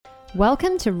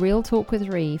Welcome to Real Talk with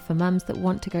Ree for mums that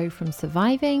want to go from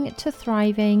surviving to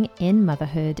thriving in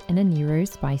motherhood in a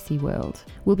neurospicy world.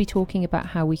 We'll be talking about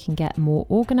how we can get more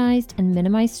organised and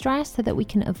minimise stress so that we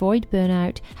can avoid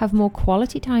burnout, have more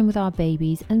quality time with our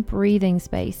babies and breathing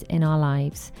space in our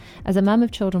lives. As a mum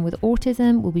of children with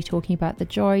autism, we'll be talking about the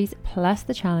joys plus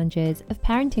the challenges of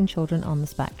parenting children on the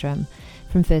spectrum.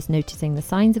 From first noticing the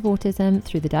signs of autism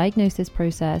through the diagnosis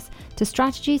process to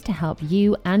strategies to help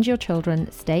you and your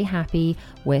children stay happy,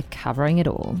 we're covering it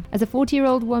all. As a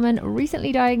 40-year-old woman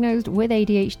recently diagnosed with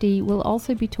ADHD, we'll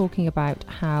also be talking about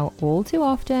how all too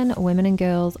often women and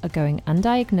girls are going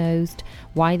undiagnosed,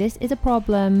 why this is a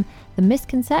problem, the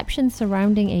misconceptions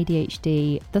surrounding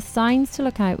ADHD, the signs to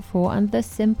look out for, and the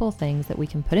simple things that we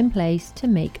can put in place to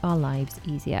make our lives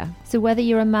easier. So whether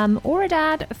you're a mum or a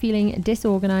dad feeling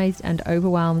disorganized and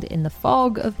overwhelmed in the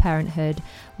fog of parenthood,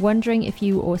 wondering if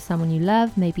you or someone you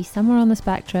love may be somewhere on the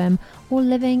spectrum, or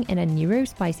living in a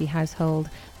neurospicy household,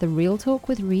 the Real Talk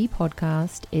with Ree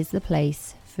podcast is the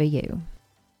place for you.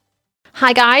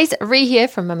 Hi guys, Ree here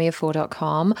from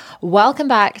mummyof4.com. Welcome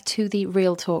back to the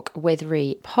Real Talk with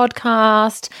Ree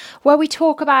podcast, where we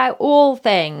talk about all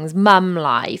things mum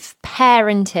life,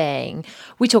 parenting.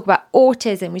 We talk about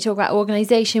autism, we talk about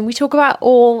organisation, we talk about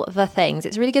all the things.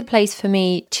 It's a really good place for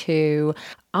me to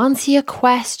answer your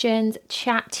questions,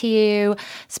 chat to you,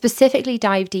 specifically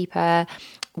dive deeper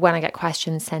when I get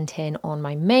questions sent in on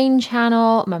my main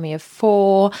channel, Mummy of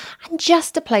Four, and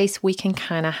just a place we can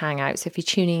kind of hang out. So if you're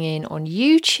tuning in on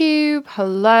YouTube,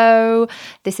 hello,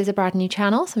 this is a brand new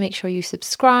channel, so make sure you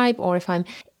subscribe, or if I'm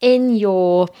in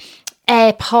your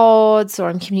AirPods or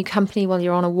I'm keeping you company while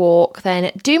you're on a walk,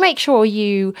 then do make sure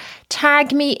you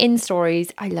tag me in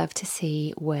stories. I love to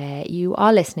see where you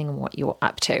are listening and what you're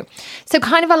up to. So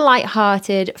kind of a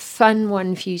light-hearted, fun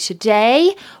one for you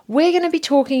today. We're going to be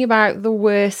talking about the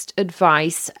worst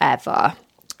advice ever.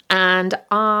 And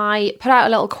I put out a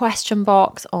little question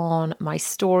box on my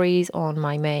stories on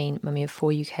my main Mummy of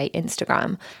 4 UK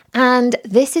Instagram. And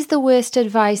this is the worst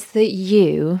advice that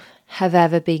you have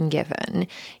ever been given,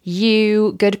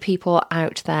 you good people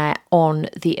out there on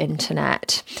the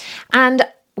internet. And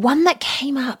one that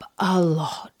came up a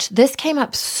lot. This came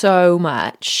up so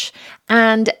much.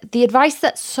 And the advice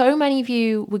that so many of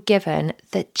you were given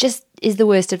that just is the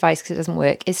worst advice because it doesn't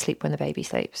work is sleep when the baby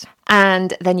sleeps.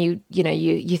 And then you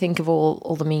think of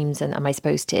all the memes and am I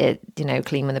supposed to,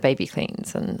 clean when the baby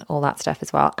cleans and all that stuff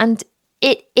as well. And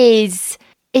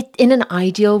in an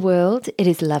ideal world, it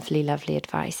is lovely, lovely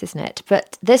advice, isn't it?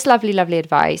 But this lovely, lovely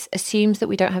advice assumes that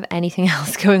we don't have anything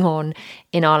else going on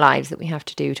in our lives that we have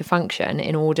to do to function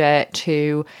in order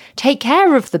to take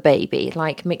care of the baby,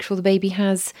 like make sure the baby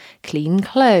has clean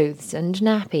clothes and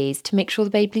nappies, to make sure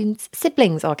the baby's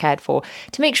siblings are cared for,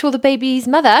 to make sure the baby's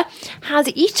mother has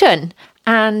eaten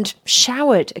and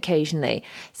showered occasionally.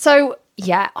 So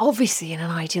yeah, obviously in an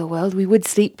ideal world, we would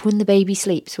sleep when the baby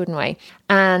sleeps, wouldn't we?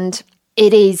 And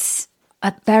it is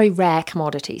a very rare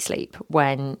commodity, sleep,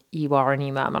 when you are a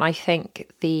new mum. And I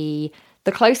think the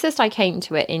closest I came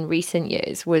to it in recent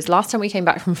years was last time we came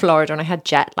back from Florida and I had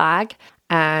jet lag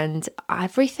and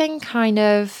everything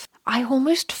I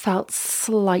almost felt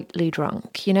slightly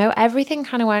drunk. Everything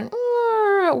kind of went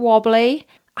wobbly.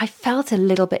 I felt a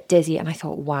little bit dizzy and I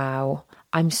thought, wow,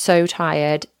 I'm so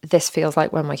tired. This feels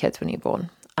like when my kids were newborn.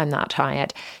 I'm that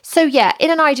tired. So yeah,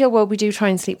 in an ideal world, we do try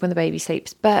and sleep when the baby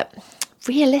sleeps, but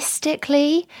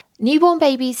realistically, newborn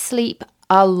babies sleep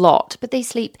a lot, but they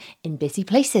sleep in busy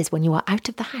places when you are out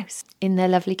of the house in their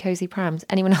lovely cozy prams.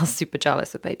 Anyone else super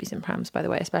jealous of babies in prams, by the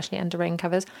way, especially under rain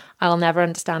covers? I'll never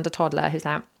understand a toddler who's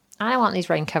like, I don't want these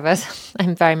rain covers.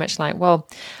 I'm very much like, well,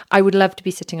 I would love to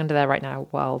be sitting under there right now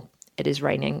while it is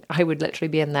raining. I would literally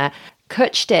be in there,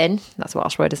 cutched in. That's a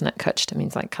Welsh word, isn't it? Cutched, it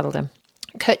means like cuddled in.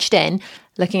 Cutched in,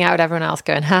 looking out at everyone else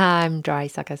going, I'm dry,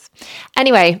 suckers.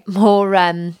 Anyway,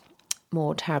 more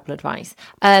terrible advice.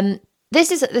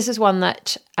 This is one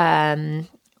that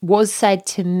was said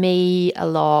to me a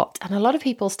lot, and a lot of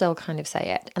people still kind of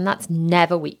say it, and that's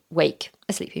never wake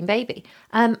a sleeping baby.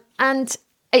 And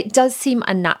it does seem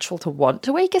unnatural to want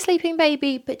to wake a sleeping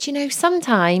baby, but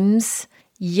sometimes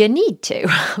you need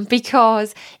to,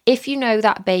 because if you know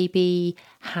that baby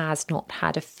has not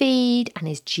had a feed and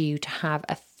is due to have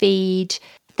a feed,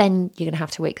 then you're going to have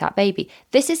to wake that baby.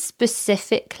 This is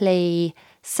specifically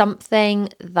something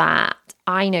that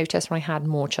I noticed when I had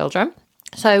more children.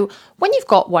 So when you've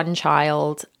got one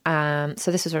child, so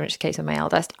this was very much the case with my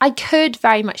eldest, I could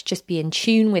very much just be in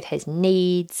tune with his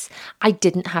needs. I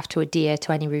didn't have to adhere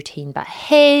to any routine but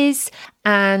his.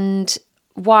 And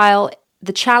while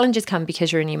the challenges come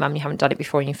because you're a new mum, you haven't done it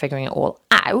before and you're figuring it all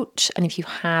out. And if you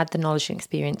had the knowledge and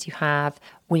experience you have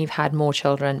when you've had more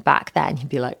children back then, you'd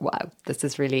be like, wow, this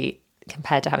is really,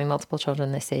 compared to having multiple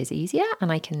children, this is easier.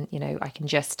 And I can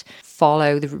just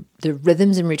follow the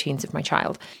rhythms and routines of my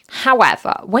child.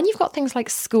 However, when you've got things like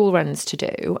school runs to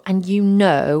do and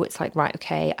it's like, right,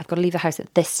 okay, I've got to leave the house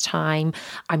at this time.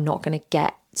 I'm not going to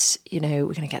get, we're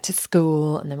going to get to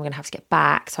school and then we're going to have to get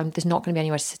back. So there's not going to be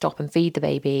anywhere to stop and feed the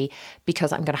baby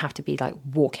because I'm going to have to be like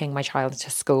walking my child to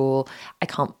school. I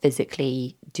can't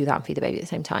physically do that and feed the baby at the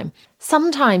same time.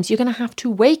 Sometimes you're going to have to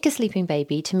wake a sleeping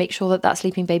baby to make sure that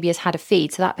sleeping baby has had a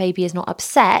feed so that baby is not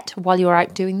upset while you're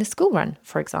out doing the school run,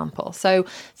 for example. So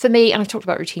for me, and I've talked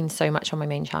about routine so much on my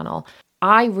main channel,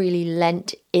 I really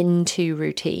lent into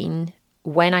routine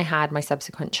when I had my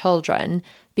subsequent children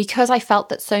because I felt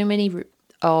that so many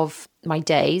of my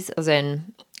days, as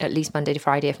in at least Monday to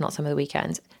Friday, if not some of the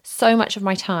weekends, so much of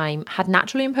my time had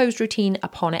naturally imposed routine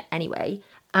upon it anyway.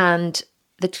 And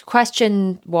the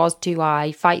question was, do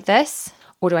I fight this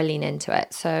or do I lean into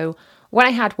it? So when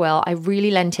I had Will, I really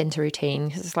lent into routine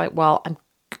because it's like, well, I'm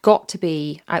got to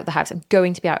be out of the house. I'm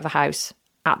going to be out of the house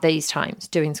at these times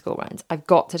doing school runs. I've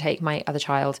got to take my other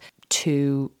child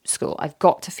to school. I've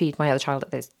got to feed my other child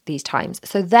at these times.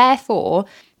 So therefore,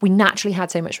 we naturally had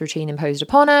so much routine imposed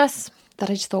upon us that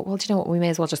I just thought, well, do you know what? We may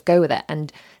as well just go with it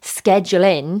and schedule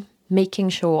in making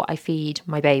sure I feed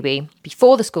my baby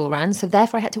before the school run. So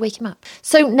therefore, I had to wake him up.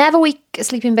 So never wake a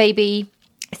sleeping baby.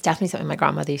 It's definitely something my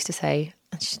grandmother used to say.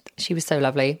 She was so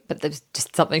lovely, but there was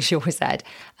just something she always said.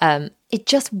 It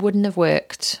just wouldn't have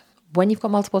worked when you've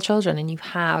got multiple children and you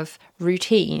have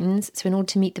routines. So in order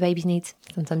to meet the baby's needs,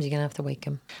 sometimes you're going to have to wake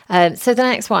them. So the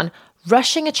next one,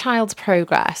 rushing a child's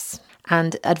progress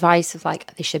and advice of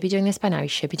like, they should be doing this by now, you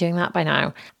should be doing that by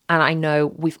now. And I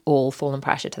know we've all fallen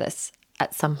pressure to this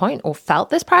at some point or felt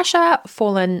this pressure,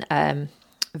 fallen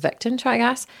victim to, I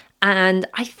guess. And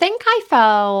I think I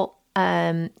fell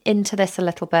into this a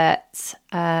little bit.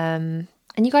 And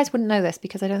you guys wouldn't know this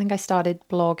because I don't think I started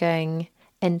blogging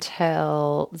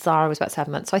until Zara was about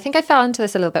 7 months. So I think I fell into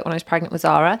this a little bit when I was pregnant with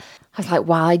Zara. I was like,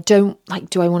 well, I don't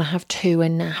like, do I want to have two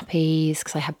in nappies?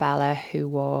 Because I had Bella who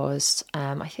was,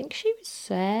 I think she was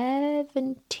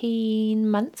 17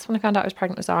 months when I found out I was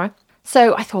pregnant with Zara.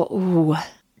 So I thought, ooh,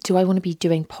 do I want to be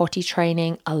doing potty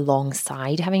training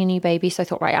alongside having a new baby? So I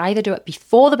thought, right, I either do it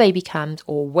before the baby comes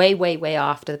or way, way, way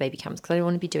after the baby comes, because I don't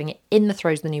want to be doing it in the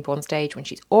throes of the newborn stage when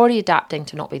she's already adapting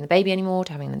to not being the baby anymore,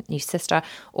 to having the new sister,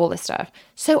 all this stuff.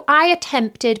 So I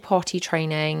attempted potty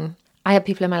training. I had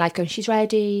people in my life going, she's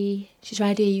ready,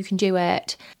 you can do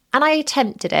it. And I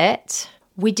attempted it.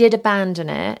 We did abandon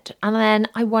it. And then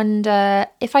I wonder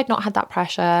if I'd not had that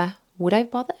pressure, would I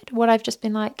have bothered? Would I have just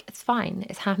been like, it's fine.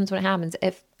 It happens when it happens.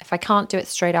 If I can't do it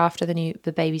straight after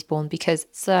the baby's born, because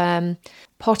it's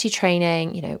potty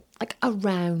training, like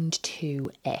around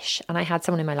 2-ish. And I had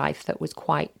someone in my life that was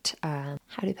quite, how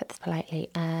do you put this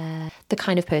politely? The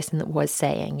kind of person that was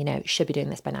saying, should be doing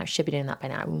this by now, should be doing that by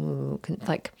now,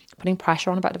 like putting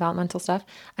pressure on about developmental stuff.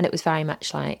 And it was very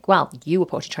much like, well, you were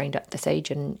potty trained at this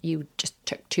age and you just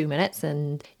took 2 minutes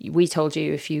and we told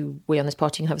you if you were on this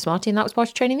potty, you can have a Smartie, and that was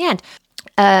potty training in the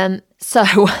end. So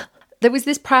there was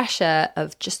this pressure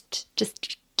of just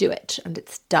do it and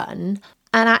it's done.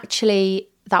 And actually,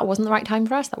 that wasn't the right time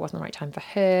for us. That wasn't the right time for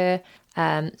her.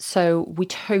 So we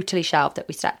totally shelved it.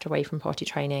 We stepped away from potty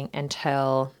training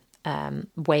until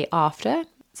way after.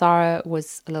 Zara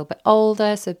was a little bit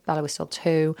older, so Bella was still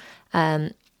 2.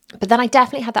 But then I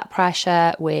definitely had that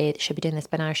pressure with, should be doing this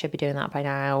by now, should be doing that by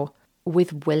now.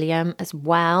 With William as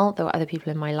well, there were other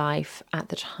people in my life at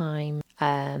the time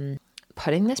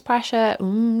putting this pressure,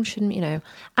 shouldn't,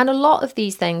 and a lot of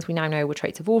these things we now know were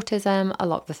traits of autism. A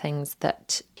lot of the things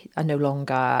that are no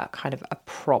longer kind of a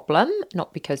problem,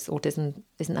 not because autism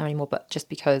isn't there anymore, but just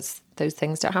because those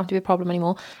things don't have to be a problem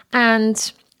anymore.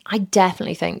 And I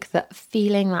definitely think that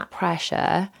feeling that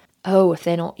pressure, if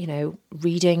they're not,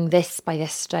 reading this by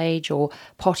this stage, or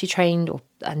potty trained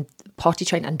and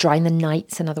drying the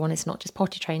nights. Another one, it's not just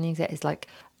potty training, it's like,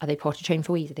 are they potty trained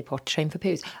for wees? Are they potty trained for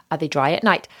poos? Are they dry at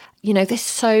night? There's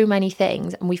so many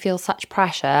things and we feel such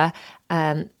pressure.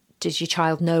 Does your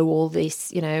child know all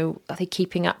this? Are they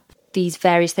keeping up these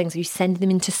various things? Are you sending them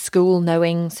into school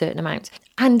knowing certain amounts?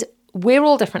 And we're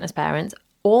all different as parents.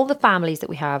 All the families that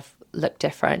we have look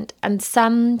different, and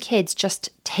some kids just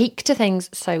take to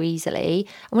things so easily,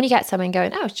 and when you get someone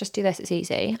going, just do this, it's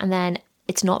easy, and then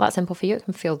it's not that simple for you, it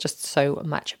can feel just so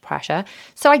much pressure.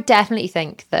 So I definitely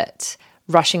think that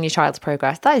rushing your child's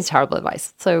progress, that is terrible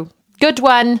advice. So good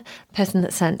one, person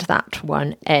that sent that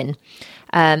one in.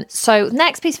 So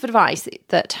next piece of advice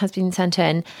that has been sent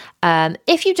in,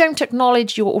 if you don't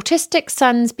acknowledge your autistic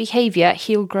son's behaviour,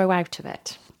 he'll grow out of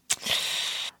it.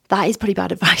 That is pretty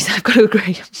bad advice, I've got to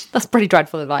agree. That's pretty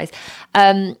dreadful advice.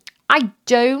 I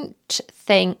don't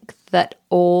think that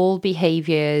all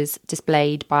behaviours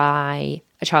displayed by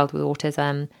a child with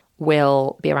autism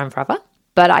will be around forever.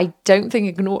 But I don't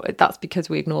think that's because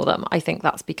we ignore them. I think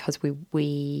that's because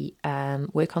we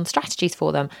work on strategies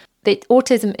for them.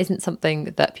 Autism isn't something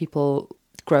that people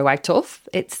grow out of.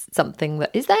 It's something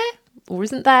that is there or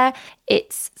isn't there.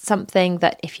 It's something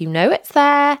that if you know it's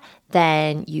there,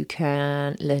 then you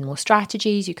can learn more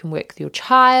strategies. You can work with your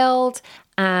child,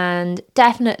 and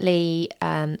definitely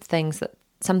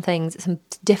some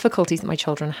difficulties that my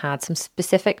children had, some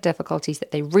specific difficulties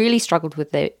that they really struggled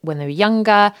with when they were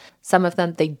younger. Some of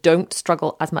them, they don't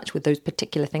struggle as much with those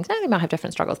particular things. Now, they might have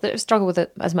different struggles. They don't struggle with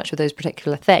it as much with those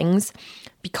particular things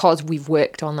because we've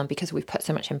worked on them, because we've put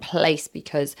so much in place,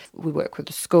 because we work with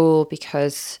the school,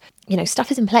 because,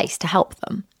 stuff is in place to help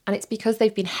them. And it's because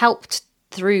they've been helped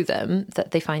through them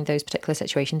that they find those particular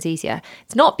situations easier.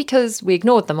 It's not because we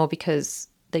ignored them or because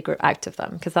they grow out of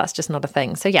them, because that's just not a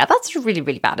thing. So yeah, that's really,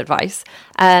 really bad advice.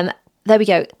 There we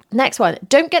go. Next one.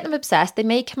 Don't get them obsessed. They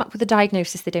may come up with a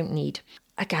diagnosis they don't need.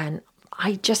 Again,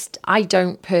 I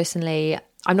don't personally,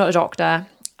 I'm not a doctor.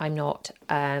 I'm not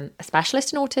a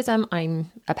specialist in autism.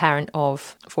 I'm a parent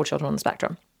of 4 children on the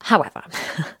spectrum. However,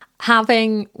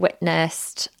 having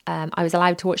witnessed, I was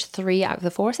allowed to watch 3 out of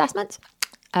the 4 assessments.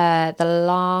 The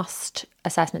last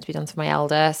assessment to be done for my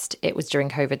eldest, it was during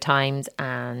COVID times,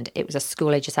 and it was a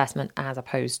school age assessment as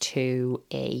opposed to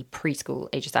a preschool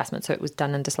age assessment. So it was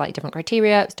done under slightly different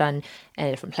criteria. It was done in a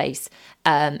different place.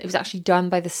 It was actually done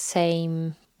by the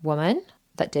same woman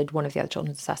that did one of the other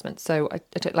children's assessments. So I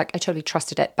totally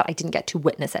trusted it, but I didn't get to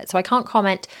witness it. So I can't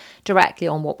comment directly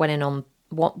on what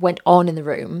went on in the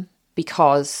room,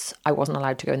 because I wasn't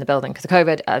allowed to go in the building because of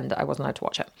COVID, and I wasn't allowed to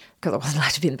watch it because I wasn't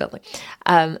allowed to be in the building.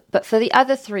 But for the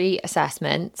other 3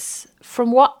 assessments,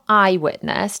 from what I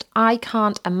witnessed, I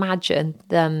can't imagine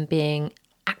them being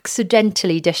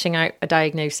accidentally dishing out a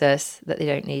diagnosis that they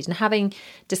don't need. And having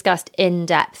discussed in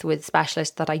depth with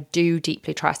specialists that I do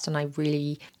deeply trust, and I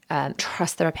really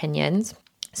trust their opinions,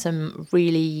 some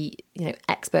really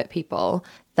expert people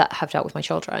that have dealt with my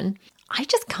children, I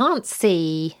just can't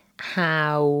see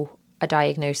how a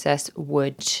diagnosis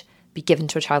would be given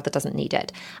to a child that doesn't need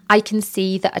it. I can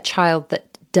see that a child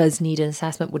that does need an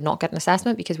assessment would not get an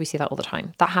assessment, because we see that all the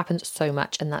time. That happens so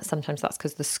much, and sometimes that's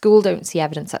because the school don't see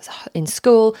evidence that's in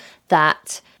school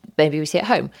that maybe we see at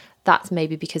home. That's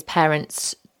maybe because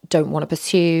parents don't want to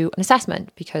pursue an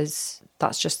assessment because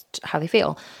that's just how they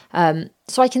feel.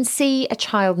 So I can see a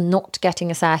child not getting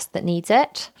assessed that needs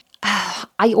it.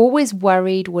 I always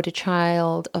worried, would a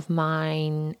child of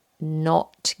mine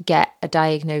not get a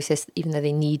diagnosis even though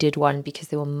they needed one because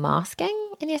they were masking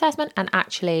in the assessment? And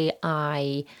actually,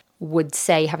 I would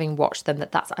say, having watched them,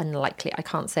 that that's unlikely. I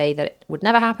can't say that it would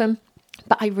never happen,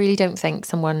 but I really don't think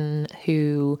someone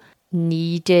who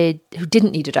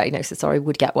didn't need a diagnosis,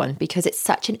 would get one, because it's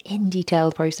such an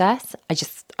in-detailed process.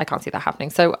 I can't see that happening.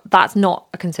 So that's not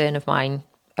a concern of mine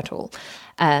at all.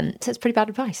 So it's pretty bad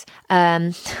advice.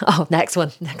 Next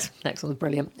one. Next one's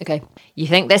brilliant. Okay. You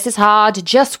think this is hard?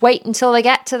 Just wait until they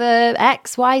get to the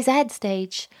XYZ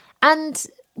stage. And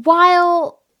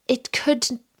while it could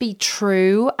be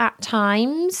true at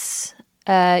times,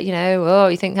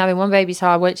 you think having one baby's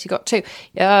hard, wait till you got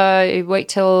 2. Wait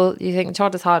till you think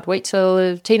toddler's hard, wait till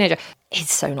a teenager.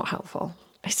 It's so not helpful.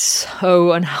 It's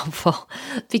so unhelpful,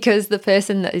 because the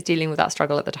person that is dealing with that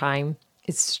struggle at the time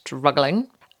is struggling,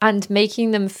 and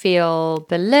making them feel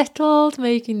belittled,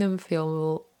 making them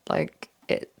feel like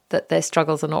that their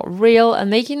struggles are not real, and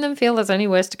making them feel there's only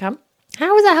worse to come.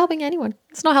 How is that helping anyone?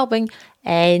 It's not helping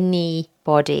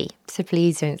anybody. So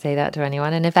please don't say that to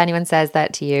anyone. And if anyone says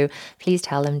that to you, please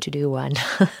tell them to do one.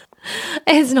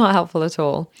 It's not helpful at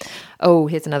all. Oh,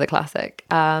 here's another classic.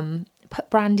 Put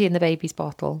brandy in the baby's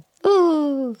bottle.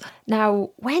 Ooh.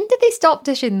 Now, when did they stop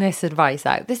dishing this advice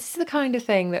out? This is the kind of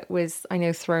thing that was, I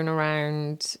know, thrown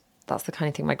around. That's the kind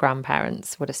of thing my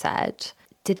grandparents would have said.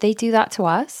 Did they do that to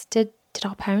us? Did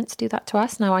our parents do that to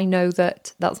us? Now, I know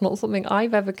that that's not something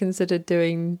I've ever considered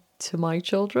doing to my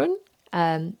children.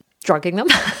 Drugging them.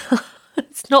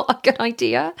 It's not a good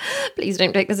idea. Please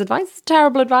don't take this advice. It's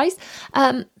terrible advice.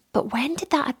 But when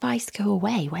did that advice go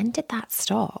away? When did that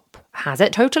stop? Has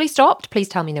it totally stopped? Please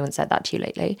tell me no one said that to you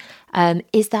lately.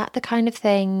 Is that the kind of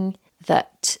thing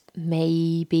that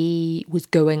maybe was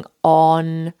going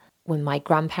on when my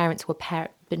grandparents were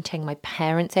parenting my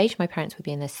parents' age? My parents would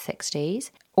be in their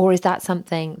 60s. Or is that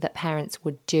something that parents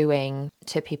were doing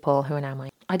to people who are now mine?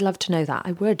 I'd love to know that.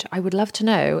 I would love to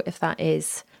know if that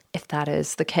is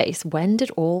the case. When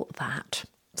did all that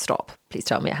stop? Please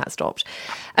tell me it has stopped.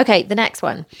 Okay, the next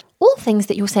one. All things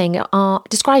that you're saying are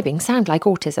describing sound like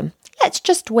autism. Let's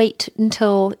just wait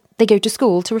until they go to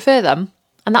school to refer them.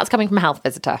 And that's coming from a health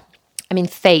visitor. I mean,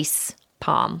 face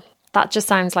palm. That just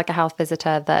sounds like a health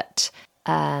visitor that,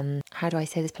 how do I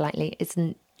say this politely,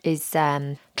 is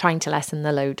trying to lessen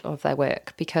the load of their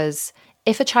work. Because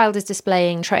if a child is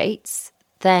displaying traits,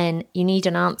 then you need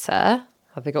an answer.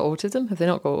 Have they got autism? Have they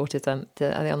not got autism?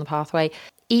 Are they on the pathway?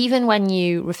 Even when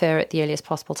you refer at the earliest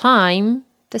possible time,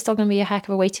 there's still going to be a heck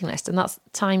of a waiting list. And that's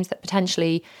times that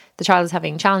potentially the child is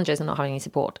having challenges and not having any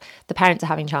support. The parents are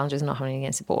having challenges and not having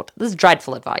any support. This is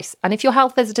dreadful advice. And if your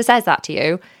health visitor says that to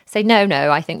you, say,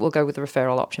 no, I think we'll go with the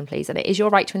referral option, please. And it is your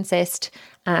right to insist.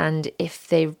 And if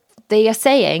they are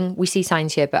saying, we see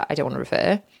signs here, but I don't want to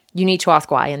refer, you need to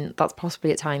ask why. And that's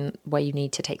possibly a time where you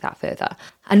need to take that further.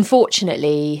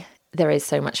 Unfortunately, there is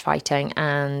so much fighting,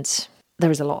 and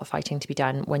there is a lot of fighting to be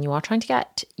done when you are trying to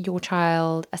get your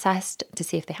child assessed to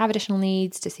see if they have additional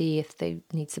needs, to see if they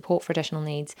need support for additional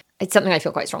needs. It's something I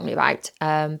feel quite strongly about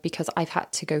because I've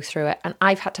had to go through it and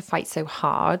I've had to fight so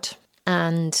hard,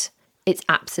 and it's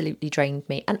absolutely drained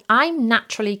me. And I'm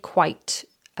naturally quite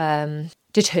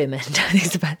determined. I think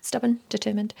it's about stubborn,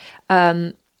 determined.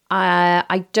 I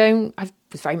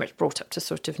was very much brought up to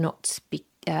sort of not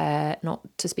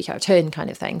to speak out of turn kind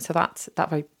of thing. So that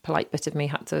very polite bit of me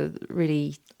had to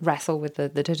really wrestle with the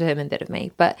determined bit of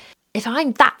me. But if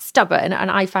I'm that stubborn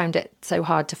and I found it so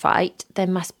hard to fight, there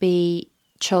must be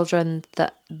children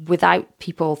that without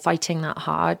people fighting that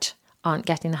hard aren't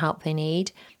getting the help they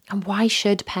need. And why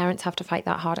should parents have to fight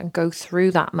that hard and go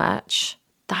through that much?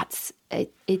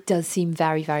 It does seem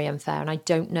very, very unfair. And I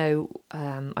don't know,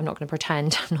 I'm not going to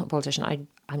pretend, I'm not a politician,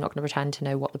 I'm not going to pretend to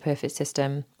know what the perfect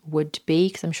system would be,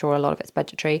 because I'm sure a lot of it's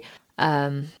budgetary.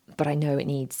 But I know it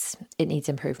needs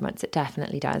improvements. It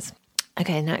definitely does.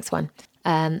 Okay, next one.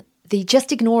 The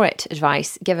just ignore it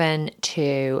advice given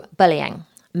to bullying,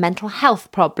 mental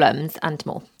health problems and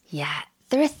more. Yeah,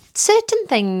 there are certain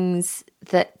things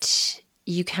that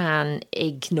you can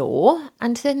ignore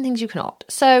and certain things you cannot.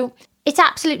 So it's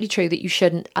absolutely true that you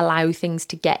shouldn't allow things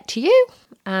to get to you,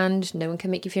 and no one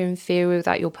can make you feel inferior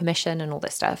without your permission and all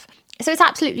this stuff. So it's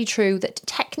absolutely true that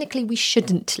technically we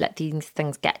shouldn't let these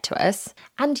things get to us.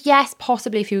 And yes,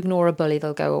 possibly if you ignore a bully,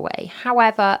 they'll go away.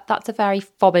 However, that's a very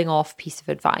fobbing off piece of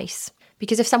advice.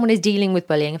 Because if someone is dealing with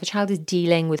bullying, if a child is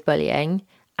dealing with bullying,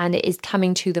 and it is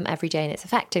coming to them every day and it's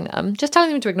affecting them, just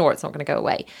telling them to ignore it's not going to go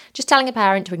away. Just telling a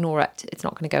parent to ignore it's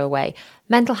not going to go away.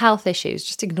 Mental health issues,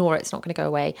 just ignore it's not going to go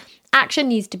away. Action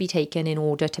needs to be taken in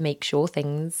order to make sure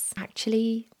things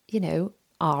actually,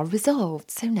 are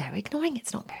resolved. So no, ignoring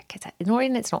it's not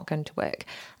going to work.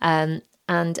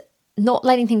 And not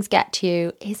letting things get to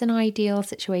you is an ideal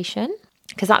situation,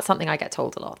 because that's something I get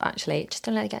told a lot, actually. Just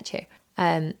don't let it get to you.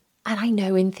 And I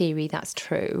know in theory that's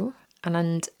true.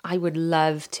 And I would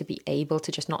love to be able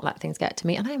to just not let things get to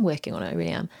me. And I'm working on it, I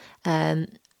really am.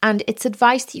 And it's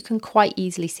advice that you can quite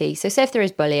easily see. So say if there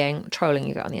is bullying, trolling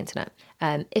you get on the internet.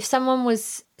 If someone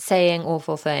was saying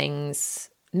awful things,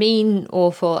 mean,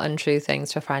 awful, untrue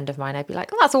things to a friend of mine, I'd be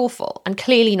like, oh, that's awful. And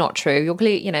clearly not true. You're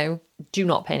clearly, do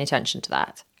not pay any attention to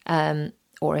that.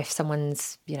 Or if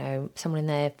someone's, someone in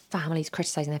their family's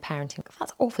criticising their parenting,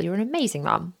 that's awful. You're an amazing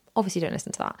mum. Obviously don't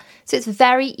listen to that. So it's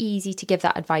very easy to give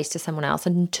that advice to someone else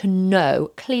and to know,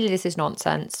 clearly this is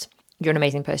nonsense. You're an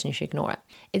amazing person, you should ignore it.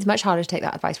 It's much harder to take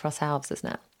that advice for ourselves,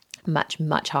 isn't it? Much,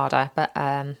 much harder, but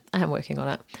I am working on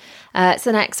it. So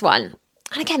the next one.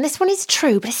 And again, this one is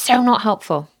true, but it's so not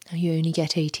helpful. You only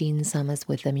get 18 summers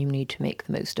with them. You need to make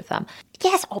the most of them.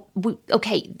 Yes,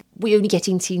 okay, we only get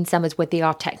 18 summers where they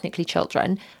are technically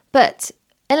children, but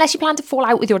unless you plan to fall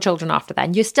out with your children after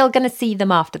then, you're still going to see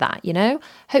them after that,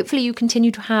 Hopefully you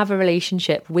continue to have a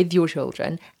relationship with your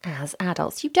children as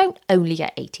adults. You don't only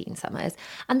get 18 summers.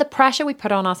 And the pressure we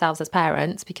put on ourselves as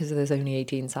parents, because of this only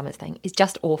 18 summers thing, is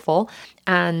just awful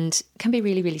and can be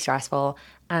really, really stressful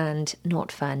and not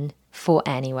fun for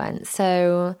anyone.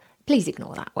 So please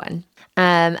ignore that one.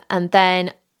 And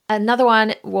then another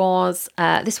one was,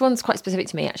 this one's quite specific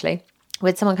to me, actually.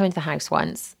 With someone coming to the house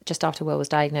once, just after Will was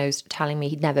diagnosed, telling me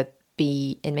he'd never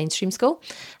be in mainstream school,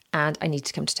 and I need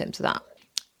to come to terms with that.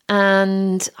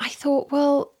 And I thought,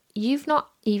 well, you've not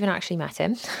even actually met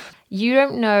him. You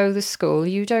don't know the school,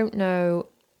 you don't know.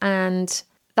 And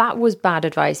that was bad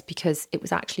advice, because it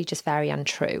was actually just very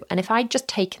untrue. And if I'd just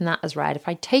taken that as read, if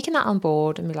I'd taken that on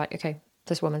board and be like, okay,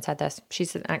 this woman said this,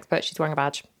 she's an expert, she's wearing a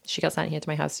badge, she got sent here to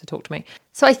my house to talk to me.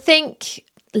 So I think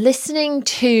listening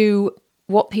to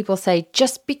what people say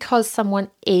just because someone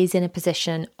is in a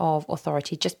position of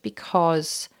authority, just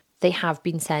because they have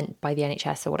been sent by the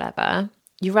NHS or whatever,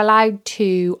 you're allowed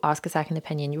to ask a second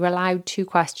opinion. You're allowed to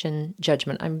question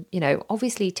judgment.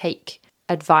 Obviously take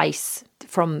advice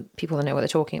from people that know what they're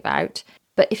talking about.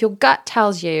 But if your gut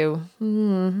tells you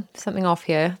something off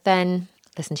here, then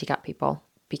listen to your gut, people,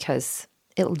 because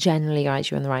it'll generally guide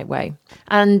you in the right way.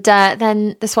 And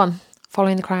then this one,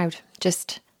 following the crowd.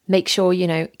 Just make sure,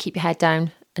 keep your head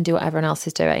down and do what everyone else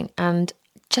is doing. And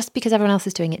just because everyone else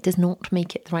is doing it does not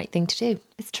make it the right thing to do.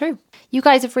 It's true. You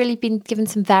guys have really been given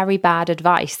some very bad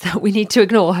advice that we need to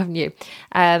ignore, haven't you?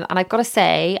 And I've got to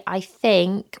say, I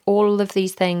think all of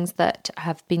these things that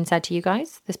have been said to you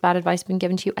guys, this bad advice been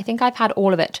given to you, I think I've had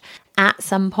all of it at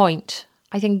some point.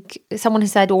 I think someone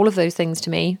has said all of those things to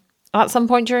me at some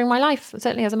point during my life,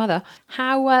 certainly as a mother.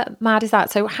 How mad is that?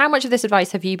 So how much of this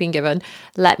advice have you been given?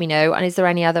 Let me know. And is there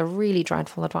any other really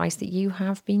dreadful advice that you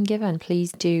have been given?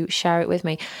 Please do share it with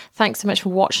me. Thanks so much for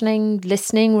watching,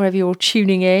 listening, wherever you're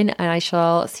tuning in. And I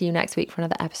shall see you next week for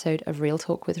another episode of Real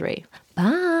Talk with Ree.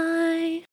 Bye.